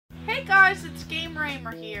guys, it's Gamer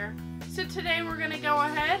Ahmer here. So today we're going to go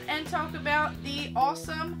ahead and talk about the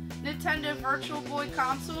awesome Nintendo Virtual Boy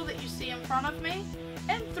console that you see in front of me,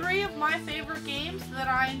 and 3 of my favorite games that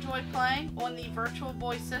I enjoy playing on the Virtual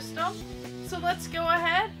Boy system. So let's go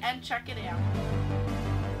ahead and check it out.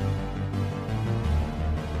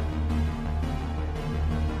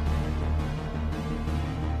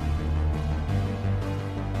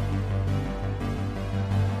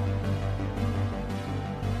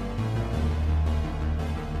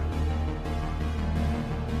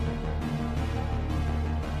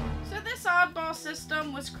 Oddball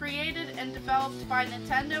system was created and developed by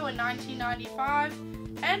Nintendo in 1995,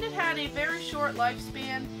 and it had a very short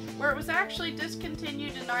lifespan where it was actually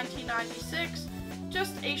discontinued in 1996,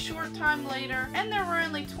 just a short time later, and there were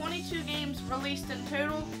only 22 games released in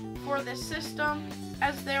total for this system,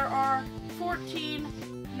 as there are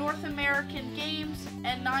 14 North American games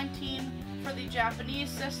and 19 for the Japanese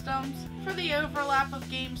systems. For the overlap of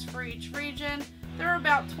games for each region, there are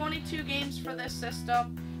about 22 games for this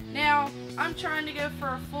system. Now, I'm trying to go for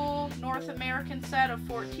a full North American set of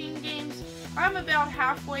 14 games. I'm about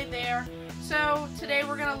halfway there. So today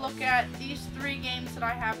we're going to look at these 3 games that I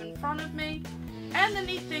have in front of me. And the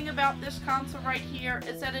neat thing about this console right here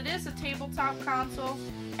is that it is a tabletop console,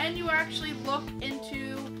 and you actually look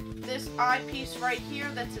into this eyepiece right here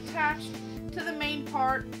that's attached to the main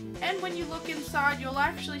part. And when you look inside, you'll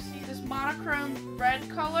actually see this monochrome red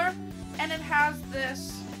color, and it has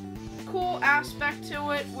this cool aspect to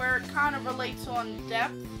it where it kind of relates on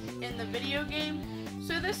depth in the video game.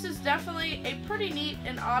 So this is definitely a pretty neat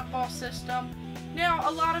and oddball system. Now,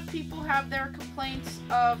 a lot of people have their complaints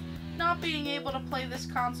of not being able to play this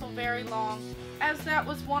console very long, as that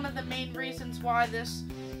was one of the main reasons why this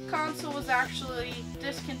console was actually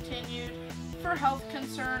discontinued for health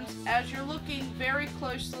concerns. As you're looking very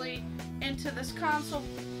closely into this console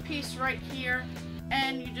piece right here,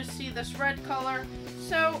 and you just see this red color,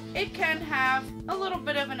 so it can have a little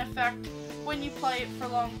bit of an effect when you play it for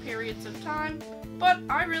long periods of time. But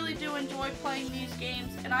I really do enjoy playing these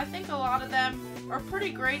games, and I think a lot of them are pretty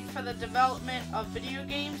great for the development of video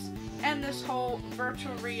games and this whole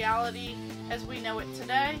virtual reality as we know it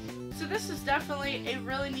today. So this is definitely a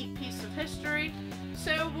really neat piece of history.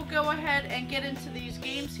 So we'll go ahead and get into these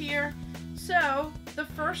games here. So the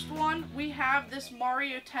first one, we have this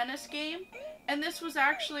Mario Tennis game. And this was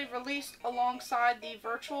actually released alongside the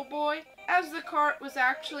Virtual Boy, as the cart was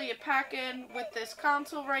actually a pack-in with this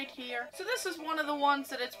console right here. So this is one of the ones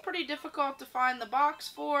that it's pretty difficult to find the box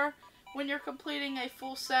for when you're completing a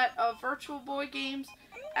full set of Virtual Boy games,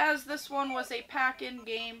 as this one was a pack-in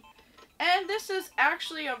game. And this is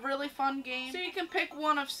actually a really fun game. So you can pick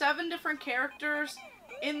one of 7 different characters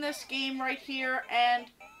in this game right here, and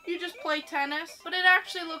you just play tennis. But it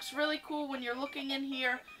actually looks really cool when you're looking in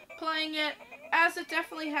here playing it, as it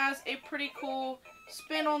definitely has a pretty cool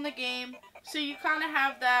spin on the game. So you kind of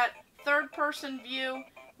have that third-person view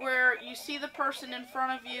where you see the person in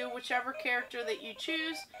front of you, whichever character that you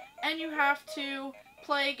choose, and you have to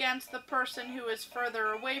play against the person who is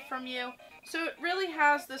further away from you. So it really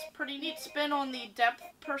has this pretty neat spin on the depth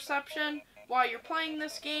perception while you're playing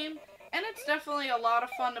this game, and it's definitely a lot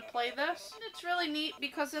of fun to play this. And it's really neat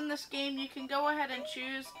because in this game you can go ahead and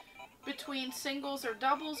choose between singles or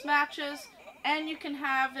doubles matches, and you can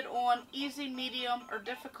have it on easy, medium, or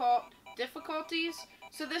difficulties.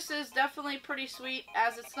 So this is definitely pretty sweet,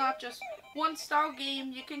 as it's not just one style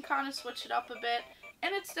game. You can kind of switch it up a bit,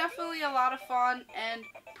 and it's definitely a lot of fun and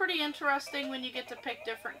pretty interesting when you get to pick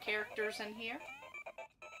different characters in here.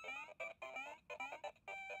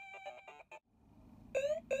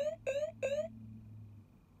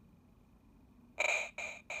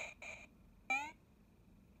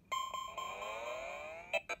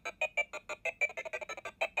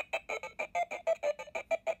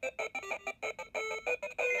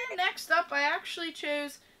 Next up, I actually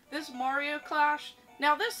chose this Mario Clash.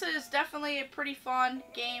 Now this is definitely a pretty fun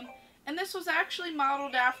game, and this was actually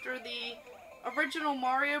modeled after the original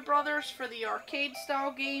Mario Brothers for the arcade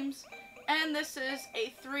style games, and this is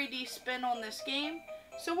a 3D spin on this game.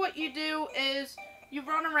 So what you do is you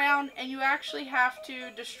run around and you actually have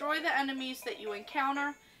to destroy the enemies that you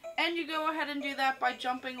encounter, and you go ahead and do that by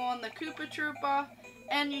jumping on the Koopa Troopa,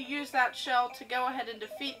 and you use that shell to go ahead and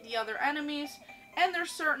defeat the other enemies. And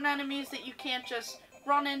there's certain enemies that you can't just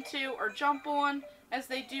run into or jump on, as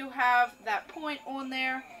they do have that point on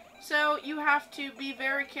there. So you have to be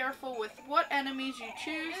very careful with what enemies you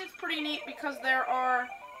choose. And it's pretty neat because there are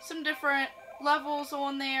some different levels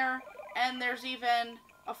on there, and there's even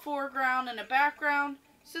a foreground and a background.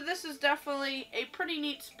 So this is definitely a pretty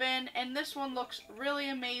neat spin, and this one looks really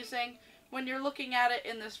amazing when you're looking at it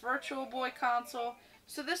in this Virtual Boy console.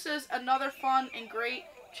 So this is another fun and great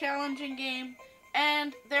challenging game,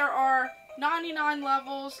 and there are 99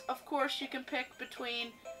 levels. Of course, you can pick between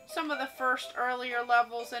some of the first earlier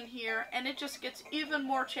levels in here, and it just gets even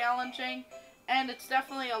more challenging, and it's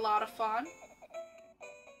definitely a lot of fun.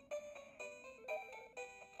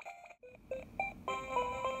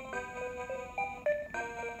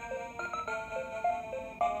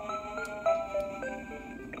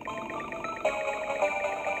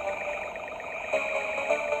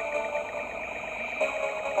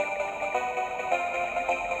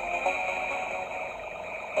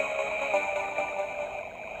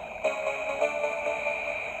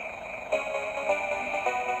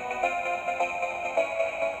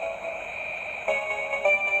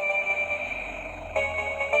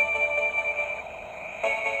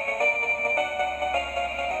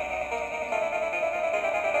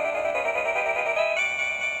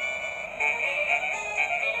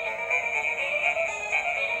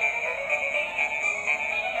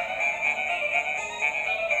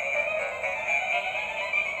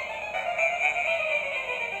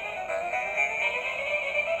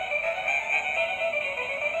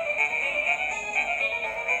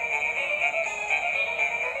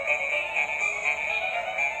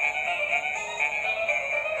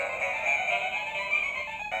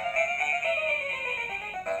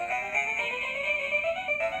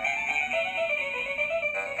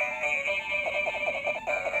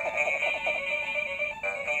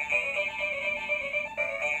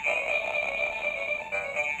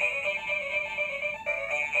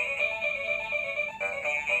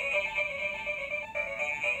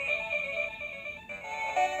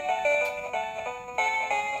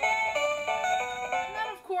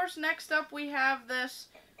 Next up we have this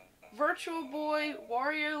Virtual Boy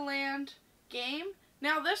Wario Land game.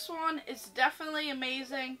 Now this one is definitely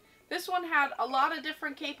amazing. This one had a lot of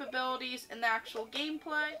different capabilities in the actual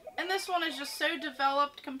gameplay, and this one is just so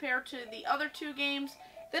developed compared to the other two games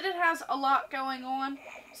that it has a lot going on.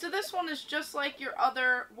 So this one is just like your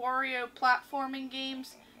other Wario platforming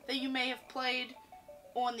games that you may have played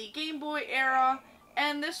on the Game Boy era.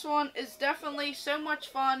 And this one is definitely so much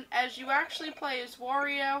fun as you actually play as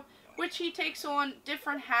Wario, which he takes on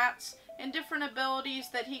different hats and different abilities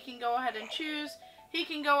that he can go ahead and choose. He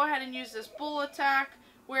can go ahead and use this bull attack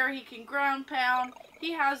where he can ground pound.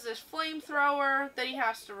 He has this flamethrower that he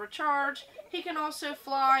has to recharge. He can also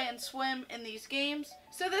fly and swim in these games.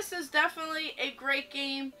 So this is definitely a great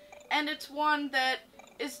game, and it's one that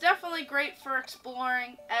is definitely great for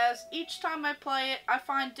exploring, as each time I play it, I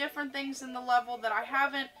find different things in the level that I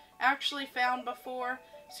haven't actually found before.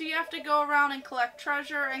 So you have to go around and collect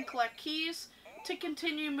treasure and collect keys to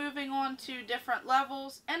continue moving on to different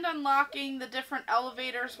levels and unlocking the different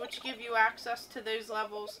elevators which give you access to those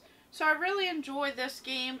levels. So I really enjoy this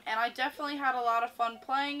game, and I definitely had a lot of fun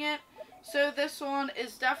playing it. So this one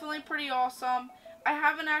is definitely pretty awesome. I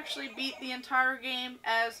haven't actually beat the entire game,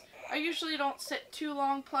 as I usually don't sit too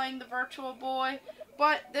long playing the Virtual Boy,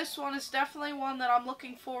 but this one is definitely one that I'm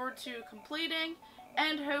looking forward to completing,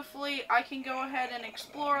 and hopefully I can go ahead and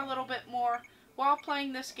explore a little bit more while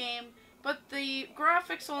playing this game. But the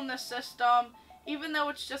graphics on this system, even though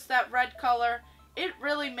it's just that red color, it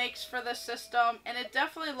really makes for this system, and it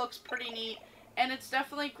definitely looks pretty neat, and it's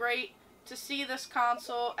definitely great to see this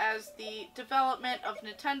console as the development of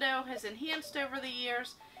Nintendo has enhanced over the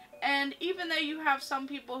years. And even though you have some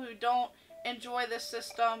people who don't enjoy this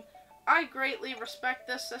system, I greatly respect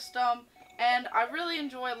this system, and I really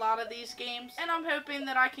enjoy a lot of these games, and I'm hoping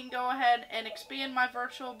that I can go ahead and expand my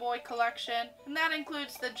Virtual Boy collection, and that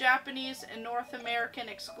includes the Japanese and North American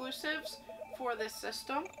exclusives for this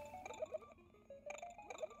system.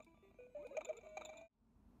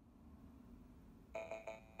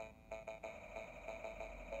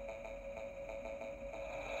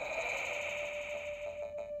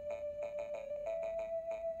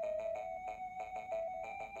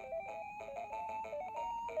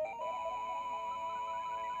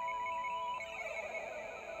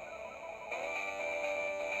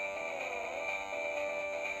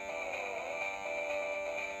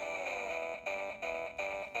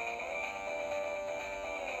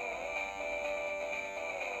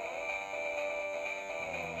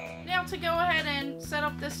 Now to go ahead and set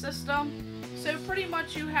up this system, so pretty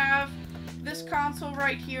much you have this console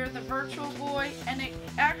right here, the Virtual Boy, and it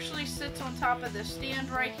actually sits on top of this stand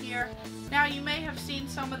right here. Now you may have seen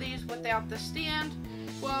some of these without the stand.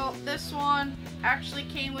 Well, this one actually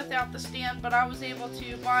came without the stand, but I was able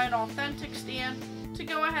to buy an authentic stand to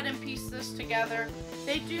go ahead and piece this together.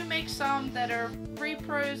 They do make some that are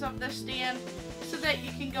repros of this stand, so that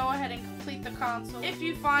you can go ahead and complete the console if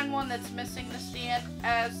you find one that's missing the stand,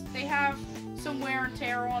 as they have some wear and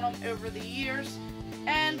tear on them over the years.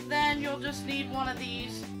 And then you'll just need one of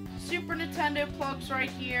these Super Nintendo plugs right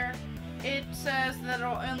here. It says that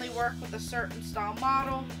it'll only work with a certain style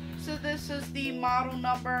model. So this is the model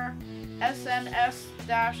number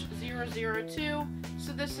SNS-002.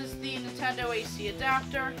 So this is the Nintendo AC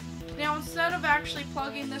adapter. Now instead of actually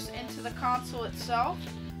plugging this into the console itself,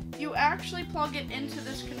 you actually plug it into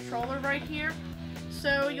this controller right here.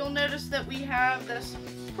 So you'll notice that we have this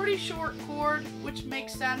pretty short cord, which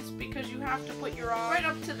makes sense because you have to put your eye right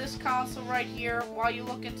up to this console right here while you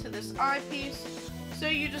look into this eyepiece. So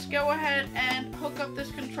you just go ahead and hook up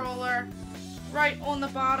this controller right on the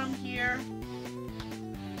bottom here,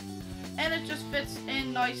 and it just fits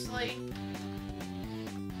in nicely.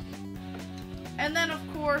 And then of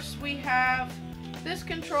course we have this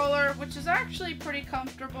controller, which is actually pretty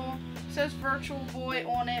comfortable. It says Virtual Boy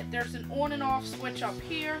on it. There's an on and off switch up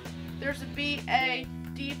here. There's a B, A,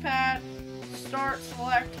 D-pad, start,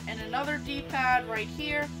 select, and another D-pad right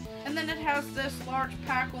here. And then it has this large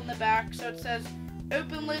pack on the back, so it says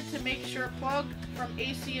open lid to make sure plug from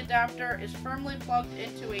AC adapter is firmly plugged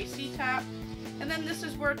into AC tap. And then this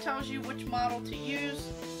is where it tells you which model to use.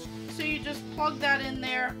 So you just plug that in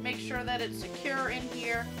there, make sure that it's secure in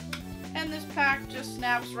here, and this pack just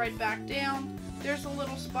snaps right back down. There's a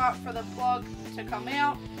little spot for the plug to come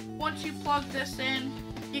out. Once you plug this in,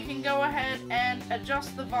 you can go ahead and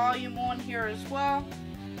adjust the volume on here as well.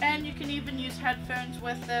 And you can even use headphones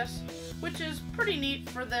with this, which is pretty neat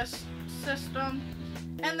for this system.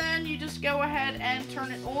 And then you just go ahead and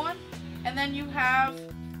turn it on, and then you have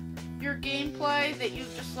your gameplay that you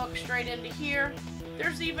just look straight into here.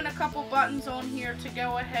 There's even a couple buttons on here to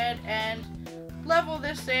go ahead and level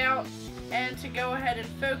this out and to go ahead and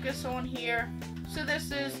focus on here. So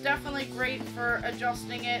this is definitely great for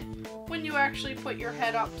adjusting it when you actually put your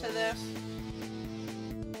head up to this.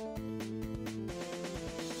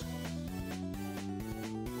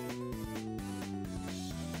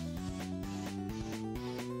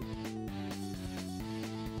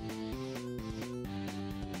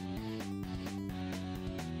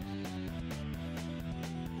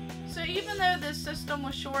 So even though this system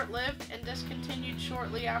was short-lived and discontinued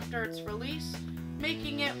shortly after its release,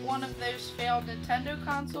 making it one of those failed Nintendo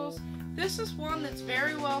consoles, this is one that's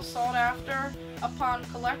very well sought after upon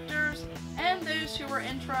collectors and those who are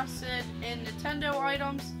interested in Nintendo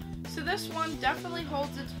items. So this one definitely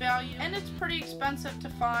holds its value, and it's pretty expensive to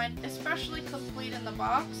find, especially complete in the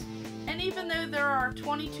box. And even though there are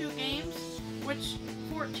 22 games, which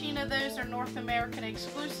 14 of those are North American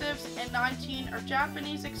exclusives and 19 are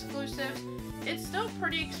Japanese exclusives, it's still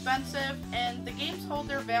pretty expensive, and the games hold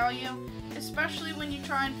their value, especially when you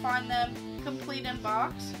try and find them complete in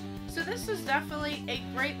box. So this is definitely a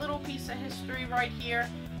great little piece of history right here,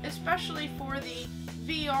 especially for the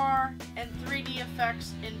VR and 3D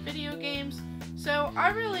effects in video games. So I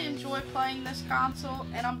really enjoy playing this console,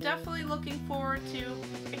 and I'm definitely looking forward to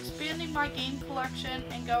expanding my game collection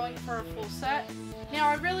and going for a full set. Now,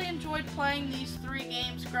 I really enjoyed playing these 3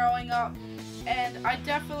 games growing up, and I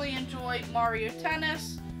definitely enjoy Mario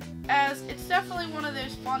Tennis, as it's definitely one of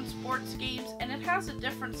those fun sports games, and it has a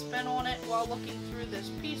different spin on it while looking through this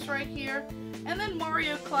piece right here. And then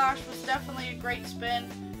Mario Clash was definitely a great spin,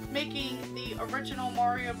 making the original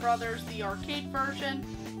Mario Brothers, the arcade version,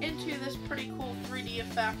 into this pretty cool 3D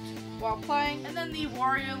effect while playing. And then the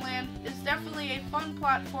Wario Land is definitely a fun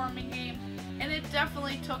platforming game, and it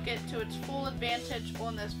definitely took it to its full advantage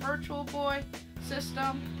on this Virtual Boy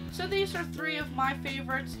system. So these are 3 of my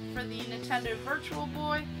favorites for the Nintendo Virtual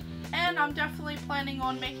Boy, and I'm definitely planning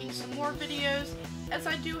on making some more videos, as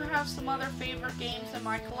I do have some other favorite games in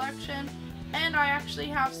my collection, and I actually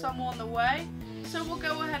have some on the way. So we'll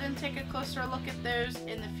go ahead and take a closer look at those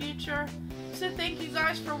in the future. So thank you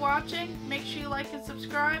guys for watching. Make sure you like and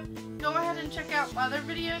subscribe. Go ahead and check out my other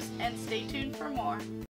videos, and stay tuned for more.